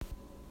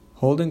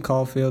Holden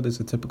Caulfield is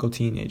a typical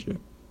teenager.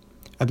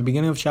 At the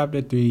beginning of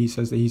chapter 3, he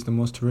says that he's the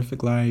most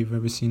terrific liar you've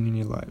ever seen in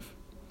your life.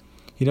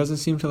 He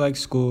doesn't seem to like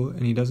school,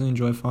 and he doesn't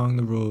enjoy following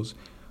the rules,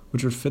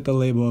 which would fit the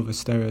label of a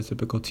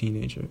stereotypical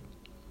teenager.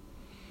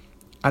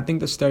 I think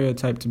the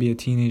stereotype to be a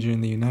teenager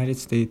in the United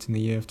States in the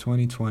year of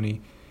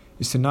 2020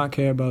 is to not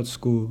care about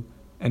school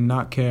and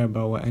not care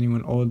about what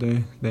anyone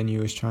older than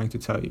you is trying to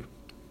tell you.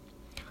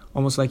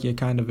 Almost like you're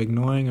kind of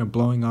ignoring or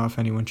blowing off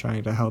anyone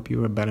trying to help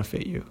you or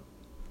benefit you.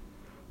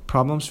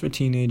 Problems for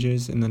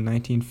teenagers in the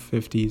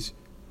 1950s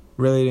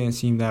really didn't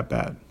seem that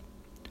bad.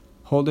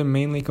 Holden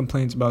mainly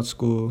complains about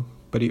school,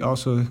 but he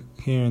also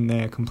here and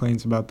there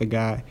complains about the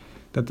guy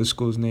that the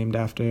school's named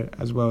after,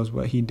 as well as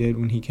what he did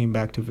when he came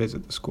back to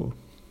visit the school.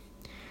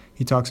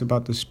 He talks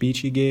about the speech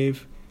he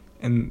gave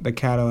and the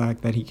Cadillac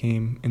that he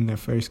came in their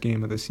first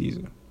game of the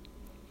season.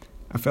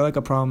 I feel like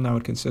a problem that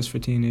would consist for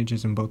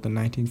teenagers in both the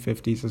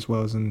 1950s as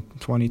well as in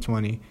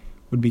 2020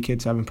 would be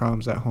kids having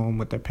problems at home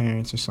with their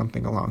parents or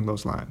something along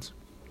those lines.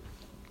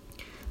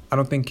 I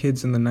don't think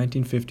kids in the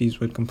 1950s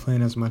would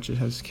complain as much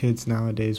as kids nowadays